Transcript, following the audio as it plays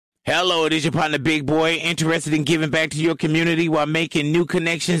Hello, it is your partner, Big Boy, interested in giving back to your community while making new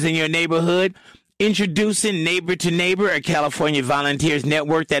connections in your neighborhood? Introducing Neighbor to Neighbor, a California volunteers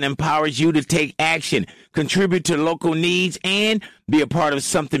network that empowers you to take action, contribute to local needs, and be a part of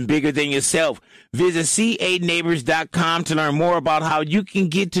something bigger than yourself. Visit ca-neighbors.com to learn more about how you can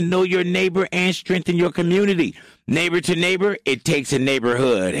get to know your neighbor and strengthen your community. Neighbor to Neighbor, it takes a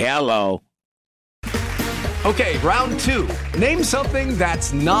neighborhood. Hello. Okay, round two. Name something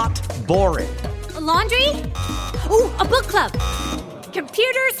that's not boring. A laundry? Ooh, a book club.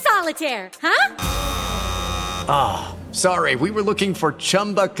 Computer solitaire, huh? Ah, sorry, we were looking for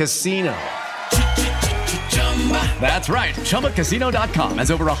Chumba Casino. That's right, ChumbaCasino.com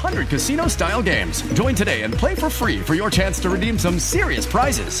has over 100 casino-style games. Join today and play for free for your chance to redeem some serious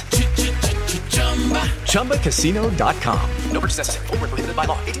prizes. ChumbaCasino.com. No purchase necessary. Void where prohibited by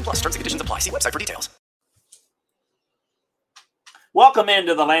law. 18+. Terms and conditions apply. See website for details. Welcome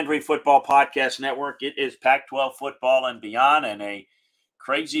into the Landry Football Podcast Network. It is Pac-12 football and beyond, and a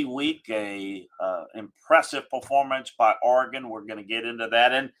crazy week, impressive performance by Oregon. We're going to get into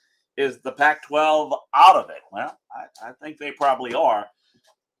that. And is the Pac-12 out of it? Well, I think they probably are,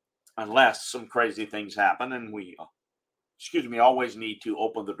 unless some crazy things happen, and we always need to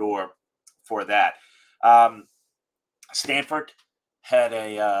open the door for that. Stanford had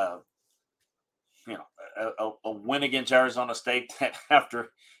a win against Arizona State after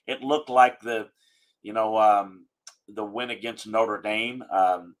it looked like the win against Notre Dame.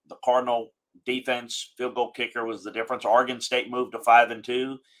 The Cardinal defense field goal kicker was the difference. Oregon State moved to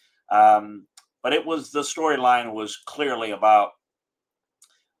 5-2. But it was the storyline was clearly about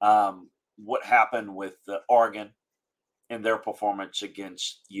what happened with Oregon in their performance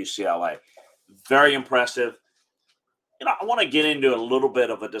against UCLA. Very impressive. I want to get into a little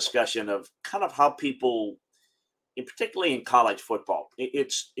bit of a discussion of kind of how people, particularly in college football,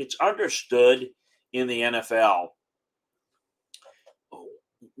 it's understood in the NFL,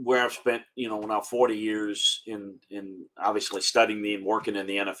 where I've spent, now 40 years in obviously studying and working in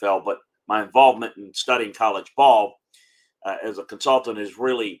the NFL, but my involvement in studying college ball as a consultant has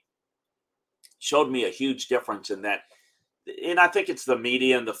really showed me a huge difference in that. And I think it's the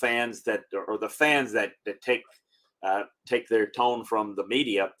media and the fans that take their tone from the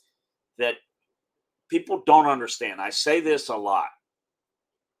media that people don't understand. I say this a lot.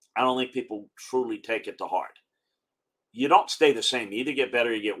 I don't think people truly take it to heart. You don't stay the same. You either get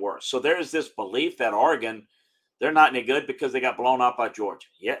better or you get worse. So there's this belief that Oregon, they're not any good because they got blown out by Georgia.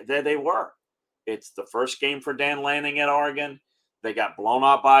 Yeah, they were. It's the first game for Dan Lanning at Oregon. They got blown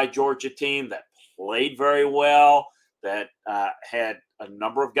out by a Georgia team that played very well, that had a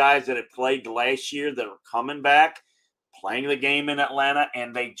number of guys that had played last year that are coming back, playing the game in Atlanta,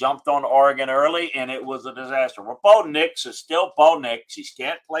 and they jumped on Oregon early, and it was a disaster. Well, Bo Nix is still Bo Nix. He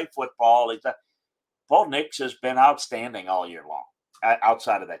can't play football. Bo Nix has been outstanding all year long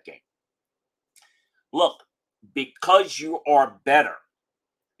outside of that game. Look, because you are better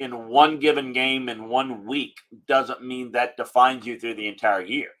in one given game in 1 week doesn't mean that defines you through the entire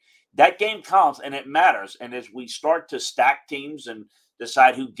year. That game counts, and it matters. And as we start to stack teams and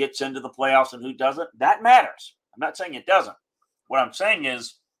decide who gets into the playoffs and who doesn't, that matters. I'm not saying it doesn't. What I'm saying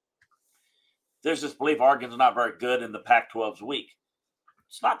is there's this belief Oregon's not very good in the Pac-12's week.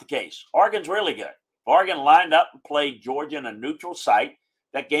 It's not the case. Oregon's really good. If Oregon lined up and played Georgia in a neutral site,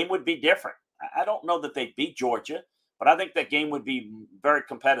 that game would be different. I don't know that they beat Georgia, but I think that game would be very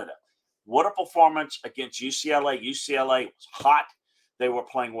competitive. What a performance against UCLA. UCLA was hot. They were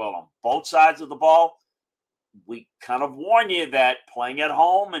playing well on both sides of the ball. We kind of warn you that playing at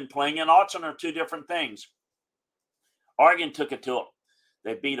home and playing in Austin are two different things. Oregon took it to them.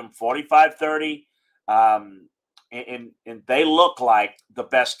 They beat them 45-30, and they look like the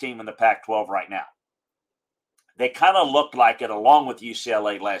best team in the Pac-12 right now. They kind of looked like it along with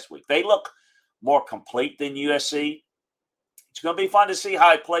UCLA last week. They look more complete than USC. It's going to be fun to see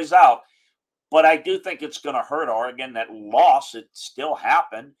how it plays out, but I do think it's going to hurt Oregon. That loss, it still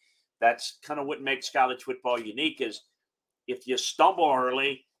happened. That's kind of what makes college football unique is if you stumble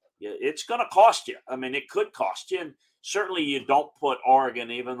early, it's going to cost you. I mean, it could cost you, and certainly you don't put Oregon,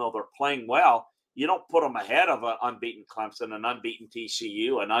 even though they're playing well, you don't put them ahead of an unbeaten Clemson, an unbeaten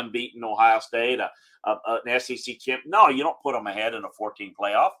TCU, an unbeaten Ohio State, an SEC champ. No, you don't put them ahead in a 14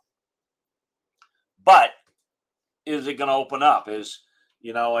 playoff. But is it going to open up? If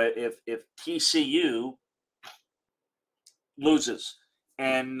TCU loses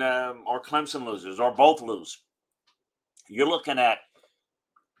and or Clemson loses or both lose, you're looking at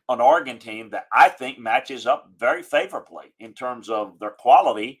an Oregon team that I think matches up very favorably in terms of their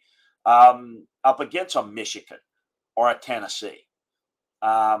quality up against a Michigan or a Tennessee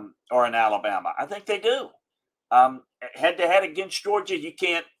or in Alabama. I think they do. Head-to-head against Georgia, you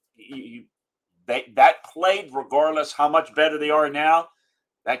can't that played regardless how much better they are now.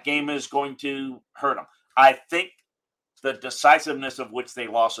 That game is going to hurt them. I think the decisiveness of which they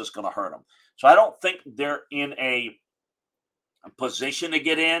lost is going to hurt them. So I don't think they're in a position to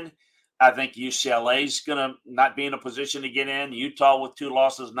get in. I think UCLA is going to not be in a position to get in. Utah with 2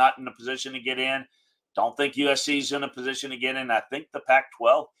 losses not in a position to get in. Don't think USC is in a position to get in. I think the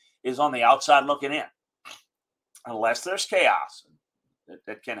Pac-12 is on the outside looking in. Unless there's chaos,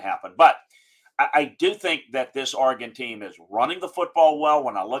 that can happen. But I do think that this Oregon team is running the football well.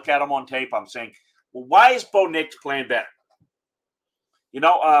 When I look at them on tape, I'm saying, well, why is Bo Nix playing better?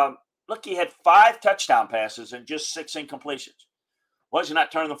 Look, he had 5 touchdown passes and just 6 incompletions. Why is he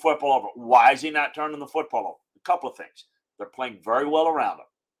not turning the football over? Why is he not turning the football over? A couple of things. They're playing very well around him.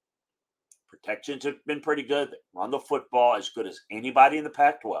 Protections have been pretty good. They run the football as good as anybody in the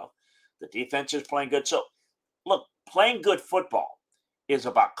Pac-12. The defense is playing good. So, look, playing good football is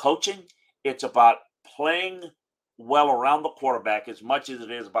about coaching. It's about playing well around the quarterback as much as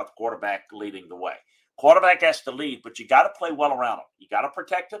it is about the quarterback leading the way. Quarterback has to lead, but you got to play well around him. You got to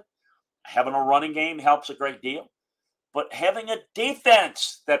protect him. Having a running game helps a great deal. But having a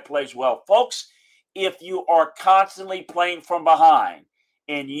defense that plays well. Folks, if you are constantly playing from behind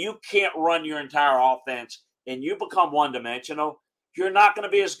and you can't run your entire offense and you become one-dimensional, you're not going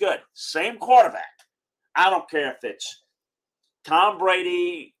to be as good. Same quarterback. I don't care if it's Tom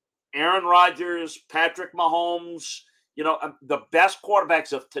Brady, Aaron Rodgers, Patrick Mahomes, the best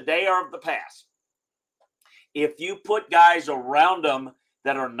quarterbacks of today or of the past. If you put guys around them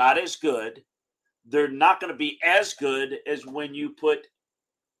that are not as good, they're not going to be as good as when you put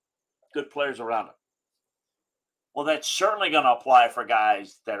good players around them. Well, that's certainly going to apply for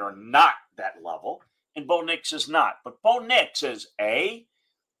guys that are not that level, and Bo Nix is not. But Bo Nix is,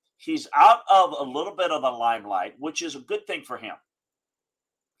 he's out of a little bit of the limelight, which is a good thing for him.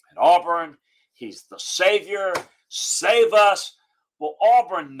 At Auburn, he's the savior. Save us. Well,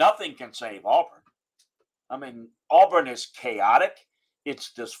 Auburn, nothing can save Auburn. I mean, Auburn is chaotic.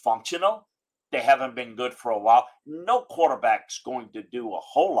 It's dysfunctional. They haven't been good for a while. No quarterback's going to do a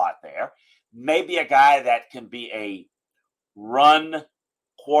whole lot there. Maybe a guy that can be a run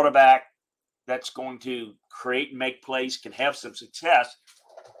quarterback that's going to create and make plays, can have some success.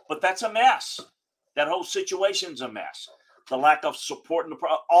 But that's a mess. That whole situation's a mess. The lack of support in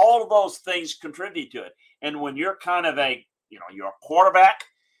all of those things contribute to it. And when you're kind of you're a quarterback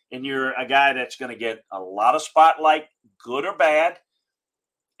and you're a guy that's going to get a lot of spotlight, good or bad,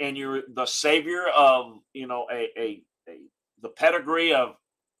 and you're the savior of, the pedigree of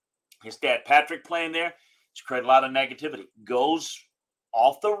his dad, Patrick, playing there, it's created a lot of negativity. Goes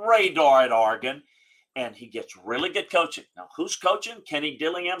off the radar at Oregon, and he gets really good coaching. Now, who's coaching? Kenny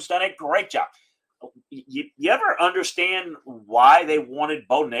Dillingham's done a great job. You ever understand why they wanted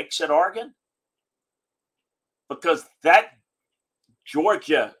Bo Nix at Oregon? Because that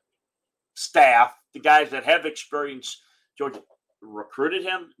Georgia staff, the guys that have experience, Georgia recruited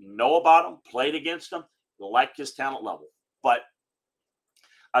him, know about him, played against him, like his talent level. But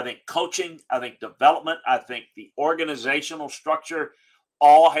I think coaching, I think development, I think the organizational structure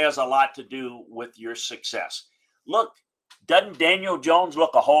all has a lot to do with your success. Look, doesn't Daniel Jones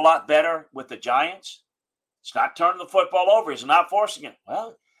look a whole lot better with the Giants? He's not turning the football over. He's not forcing it.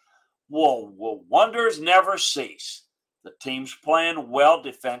 Well, wonders never cease. The team's playing well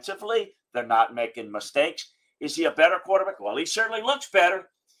defensively. They're not making mistakes. Is he a better quarterback? Well, he certainly looks better.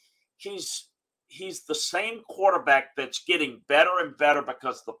 He's the same quarterback that's getting better and better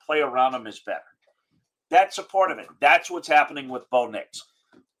because the play around him is better. That's a part of it. That's what's happening with Bo Nix.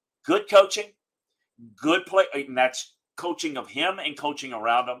 Good coaching, good play, and that's coaching of him and coaching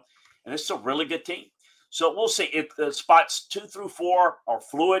around him. And it's a really good team. So we'll see. If the spots 2 through 4 are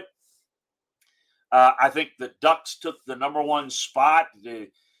fluid, I think the Ducks took the number 1 spot. The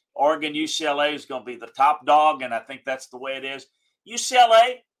Oregon UCLA is going to be the top dog, and I think that's the way it is.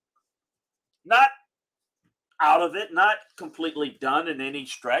 UCLA, not out of it, not completely done in any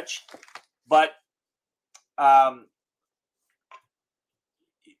stretch, but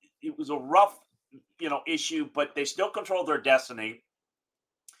it was a rough, issue, but they still control their destiny.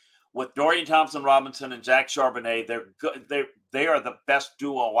 With Dorian Thompson-Robinson and Zach Charbonnet, they're good. They are the best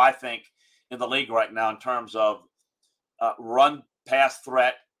duo, I think, in the league right now in terms of run pass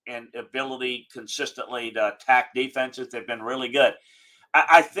threat and ability consistently to attack defenses. They've been really good.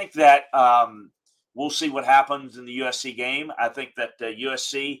 I think that we'll see what happens in the USC game. I think that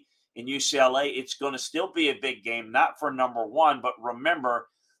USC and UCLA, it's going to still be a big game, not for number 1, but remember,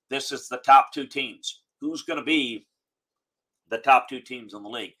 this is the top 2 teams. Who's going to be the top two teams in the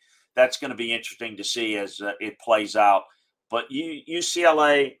league. That's going to be interesting to see as it plays out. But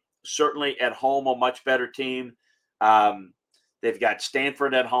UCLA, certainly at home, a much better team. They've got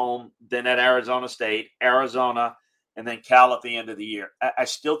Stanford at home, then at Arizona State, Arizona, and then Cal at the end of the year. I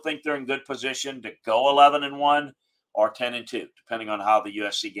still think they're in good position to go 11-1 or 10-2, depending on how the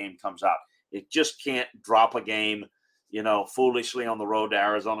USC game comes out. It just can't drop a game, foolishly on the road to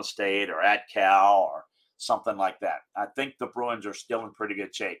Arizona State or at Cal or something like that. I think the Bruins are still in pretty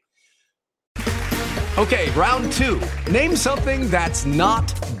good shape. Okay, round two. Name something that's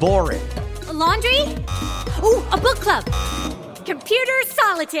not boring. A laundry? Ooh, a book club. Computer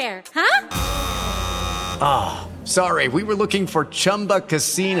solitaire, huh? Sorry, we were looking for Chumba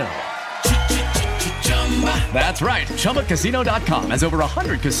Casino. That's right. ChumbaCasino.com has over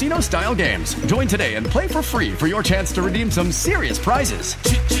 100 casino-style games. Join today and play for free for your chance to redeem some serious prizes.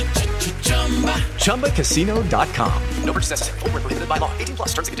 ChumbaCasino.com. No purchase necessary. Void where prohibited by law. 18+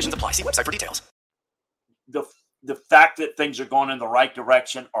 terms and conditions apply. See website for details. The fact that things are going in the right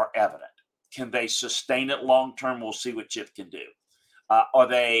direction are evident. Can they sustain it long term? We'll see what Chip can do. Are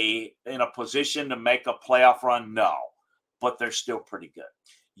they in a position to make a playoff run? No, but they're still pretty good.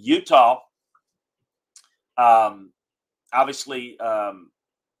 Utah, obviously,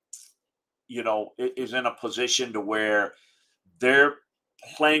 is in a position to where they're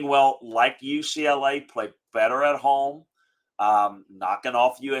playing well like UCLA, played better at home. Knocking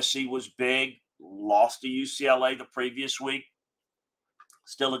off USC was big. Lost to UCLA the previous week.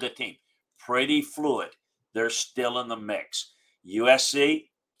 Still a good team. Pretty fluid. They're still in the mix. USC,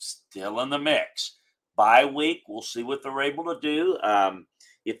 still in the mix. Bye week, we'll see what they're able to do.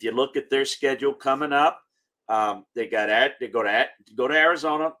 If you look at their schedule coming up, they go to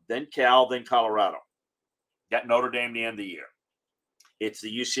Arizona, then Cal, then Colorado. Got Notre Dame the end of the year. It's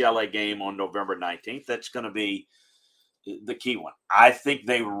the UCLA game on November 19th. That's going to be the key one. I think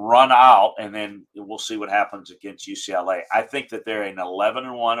they run out, and then we'll see what happens against UCLA. I think that they're an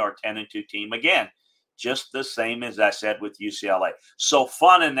 11-1 or 10-2 team again, just the same as I said with UCLA. So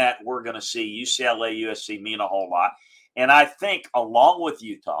fun in that we're going to see UCLA, USC mean a whole lot, and I think along with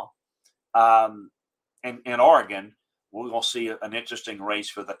Utah, and Oregon, we're going to see an interesting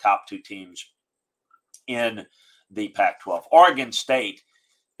race for the top two teams in the Pac-12. Oregon State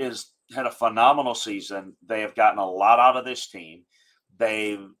had a phenomenal season. They have gotten a lot out of this team.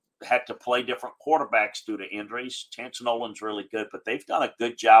 They've had to play different quarterbacks due to injuries. Chance Nolan's really good, but they've done a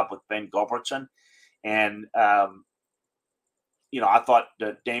good job with Ben Gulbertson. And, I thought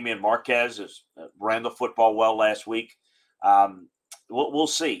that Damian Marquez ran the football well last week. We'll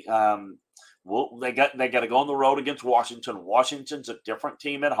see. They got to go on the road against Washington. Washington's a different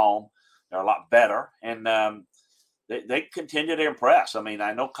team at home. They're a lot better. And, they continue to impress. I mean,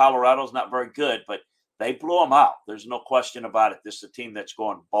 I know Colorado's not very good, but they blew them out. There's no question about it. This is a team that's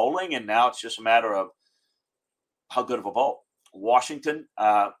going bowling, and now it's just a matter of how good of a bowl. Washington,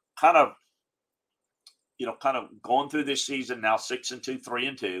 kind of going through this season now, 6-2,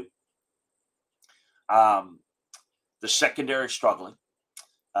 3-2. The secondary struggling.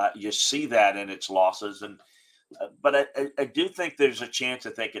 You see that in its losses, but I do think there's a chance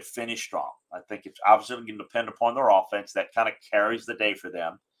that they could finish strong. I think it's obviously going to depend upon their offense. That kind of carries the day for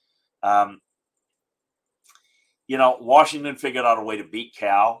them. Washington figured out a way to beat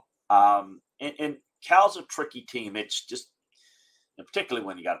Cal. And Cal's a tricky team. It's just, particularly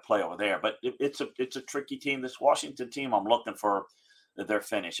when you got to play over there, but it's a tricky team. This Washington team, I'm looking for their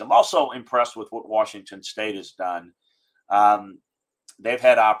finish. I'm also impressed with what Washington State has done. They've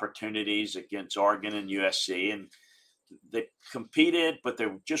had opportunities against Oregon and USC, and they competed, but they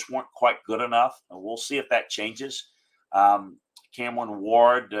just weren't quite good enough. And we'll see if that changes. Cameron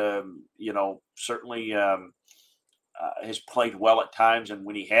Ward, certainly has played well at times, and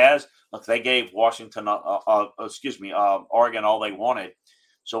when he has, look, they gave Oregon all they wanted.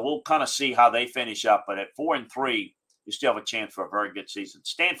 So we'll kind of see how they finish up. But at 4-3, you still have a chance for a very good season.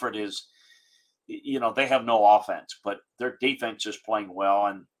 Stanford is. They have no offense, but their defense is playing well.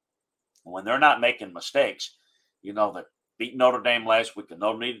 And when they're not making mistakes, they beat Notre Dame last week. And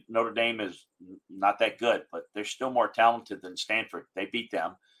Notre Dame is not that good, but they're still more talented than Stanford. They beat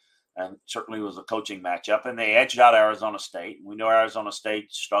them, and certainly was a coaching matchup. And they edged out Arizona State. We know Arizona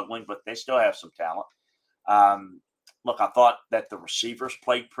State's struggling, but they still have some talent. Look, I thought that the receivers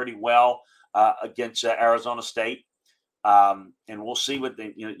played pretty well against Arizona State. And we'll see what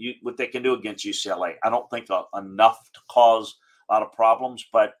they can do against UCLA. I don't think enough to cause a lot of problems,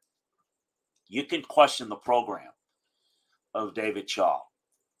 but you can question the program of David Shaw.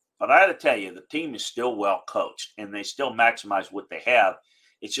 But I got to tell you, the team is still well coached, and they still maximize what they have.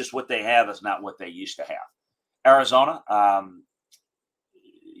 It's just what they have is not what they used to have. Arizona,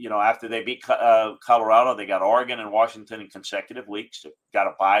 after they beat Colorado, they got Oregon and Washington in consecutive weeks. They've got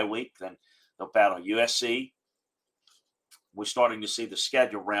a bye week. Then they'll battle USC. We're starting to see the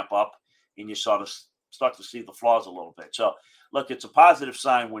schedule ramp up, and you start to see the flaws a little bit. So, look, it's a positive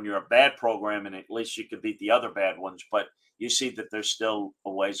sign when you're a bad program, and at least you can beat the other bad ones, but you see that they're still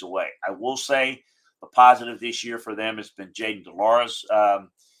a ways away. I will say the positive this year for them has been Jaden Delores,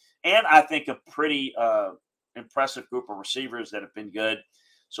 and I think a pretty impressive group of receivers that have been good.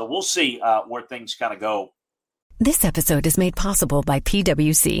 So we'll see where things kind of go. This episode is made possible by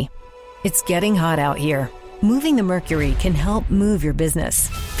PwC. It's getting hot out here. Moving the mercury can help move your business.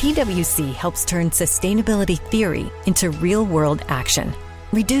 PwC helps turn sustainability theory into real-world action.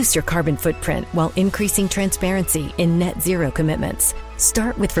 Reduce your carbon footprint while increasing transparency in net zero commitments.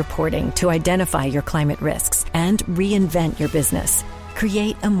 Start with reporting to identify your climate risks and reinvent your business.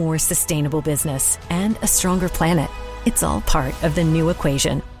 Create a more sustainable business and a stronger planet. It's all part of The New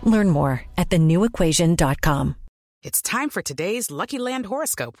Equation. Learn more at thenewequation.com. It's time for today's Lucky Land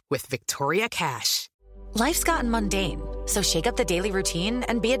horoscope with Victoria Cash. Life's gotten mundane, so shake up the daily routine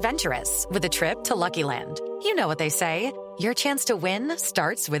and be adventurous with a trip to Lucky Land. You know what they say, your chance to win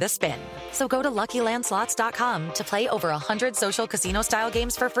starts with a spin. So go to LuckyLandSlots.com to play over 100 social casino-style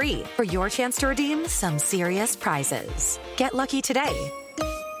games for free for your chance to redeem some serious prizes. Get lucky today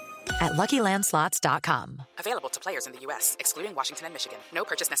at LuckyLandSlots.com. Available to players in the U.S., excluding Washington and Michigan. No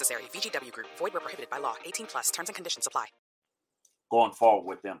purchase necessary. VGW Group. Void where prohibited by law. 18+. Terms and conditions apply. Going forward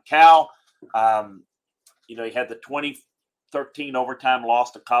with them. Cal, he had the 2013 overtime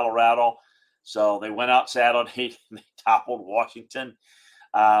loss to Colorado. So they went out Saturday. They toppled Washington.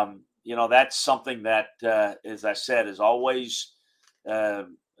 That's something that, as I said, is always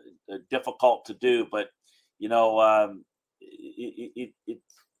difficult to do. But,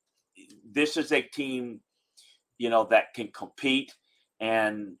 this is a team, that can compete,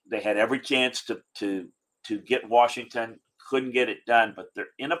 and they had every chance to get Washington, couldn't get it done, but they're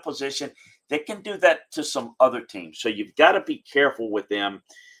in a position they can do that to some other teams. So you've got to be careful with them,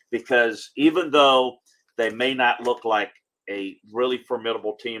 because even though they may not look like a really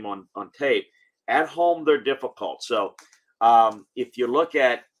formidable team on tape, at home they're difficult. So if you look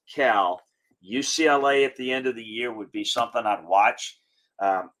at Cal, UCLA at the end of the year would be something I'd watch.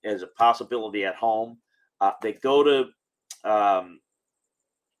 As a possibility at home. They go to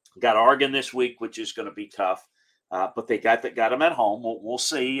got Oregon this week, which is going to be tough, but they got them at home. We'll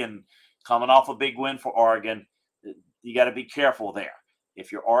see. And coming off a big win for Oregon, you got to be careful there.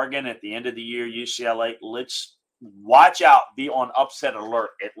 If you're Oregon at the end of the year, UCLA, let's watch out, be on upset alert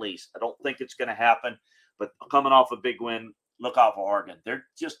at least. I don't think it's going to happen, but coming off a big win, look out for Oregon. They're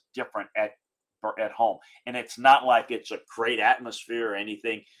just different at home. And it's not like it's a great atmosphere or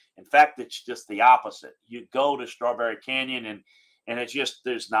anything. In fact, it's just the opposite. You go to Strawberry Canyon and it's just,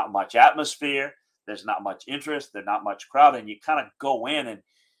 there's not much atmosphere. There's not much interest. There's not much crowd. And you kind of go in, and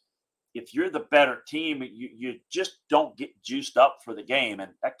if you're the better team, you just don't get juiced up for the game.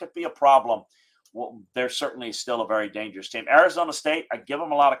 And that could be a problem. Well, they're certainly still a very dangerous team. Arizona State, I give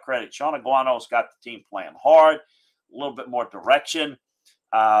them a lot of credit. Sean Aguano's got the team playing hard, a little bit more direction.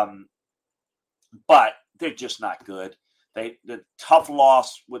 But they're just not good. The tough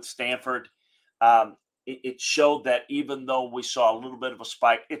loss with Stanford, it showed that even though we saw a little bit of a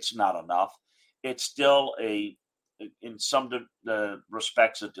spike, it's not enough. It's still in some of the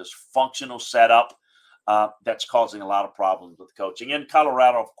respects, a dysfunctional setup that's causing a lot of problems with coaching. In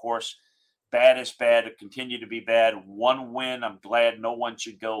Colorado, of course, bad is bad. It continue to be bad. One win, I'm glad no one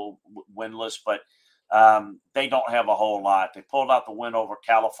should go winless, but they don't have a whole lot. They pulled out the win over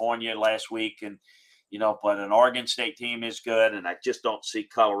California last week, and but an Oregon State team is good, and I just don't see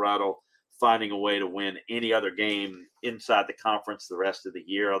Colorado finding a way to win any other game inside the conference the rest of the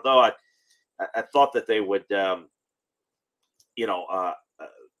year. Although I thought that they would,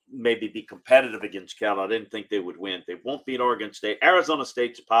 maybe be competitive against Cal. I didn't think they would win. They won't beat Oregon State. Arizona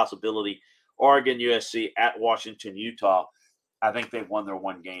State's a possibility. Oregon, USC, at Washington, Utah. I think they've won their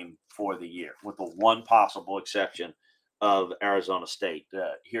one game for the year, with the one possible exception of Arizona State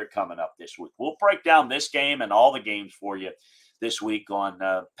here coming up this week. We'll break down this game and all the games for you this week on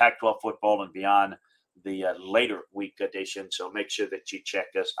Pac-12 football and beyond, the later week edition. So make sure that you check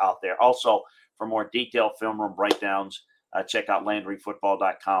us out there. Also, for more detailed film room breakdowns, check out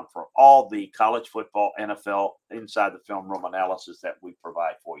LandryFootball.com for all the college football, NFL, inside the film room analysis that we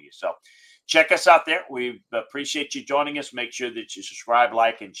provide for you. So check us out there. We appreciate you joining us. Make sure that you subscribe,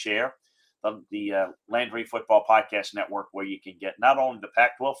 like, and share the Landry Football Podcast Network, where you can get not only the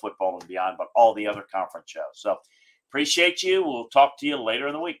Pac-12 football and beyond, but all the other conference shows. So appreciate you. We'll talk to you later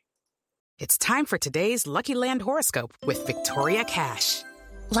in the week. It's time for today's Lucky Land horoscope with Victoria Cash.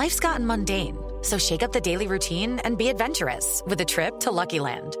 Life's gotten mundane, so shake up the daily routine and be adventurous with a trip to Lucky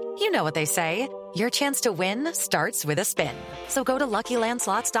Land. You know what they say, your chance to win starts with a spin. So go to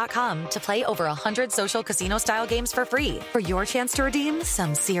LuckyLandSlots.com to play over 100 social casino-style games for free for your chance to redeem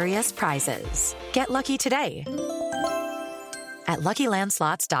some serious prizes. Get lucky today at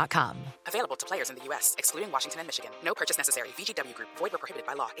LuckyLandSlots.com. Available to players in the U.S., excluding Washington and Michigan. No purchase necessary. VGW Group. Void where prohibited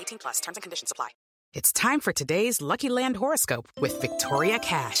by law. 18 plus. Terms and conditions apply. It's time for today's Lucky Land horoscope with Victoria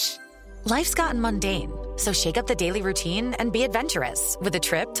Cash. Life's gotten mundane, so shake up the daily routine and be adventurous with a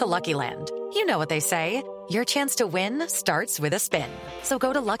trip to Lucky Land. You know what they say, your chance to win starts with a spin. So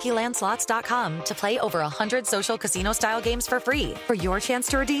go to LuckyLandSlots.com to play over 100 social casino-style games for free for your chance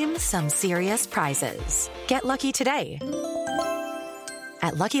to redeem some serious prizes. Get lucky today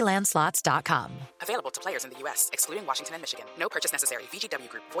at LuckyLandSlots.com. Available to players in the U.S., excluding Washington and Michigan. No purchase necessary. VGW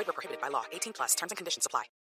Group. Void where prohibited by law. 18 plus. Terms and conditions apply.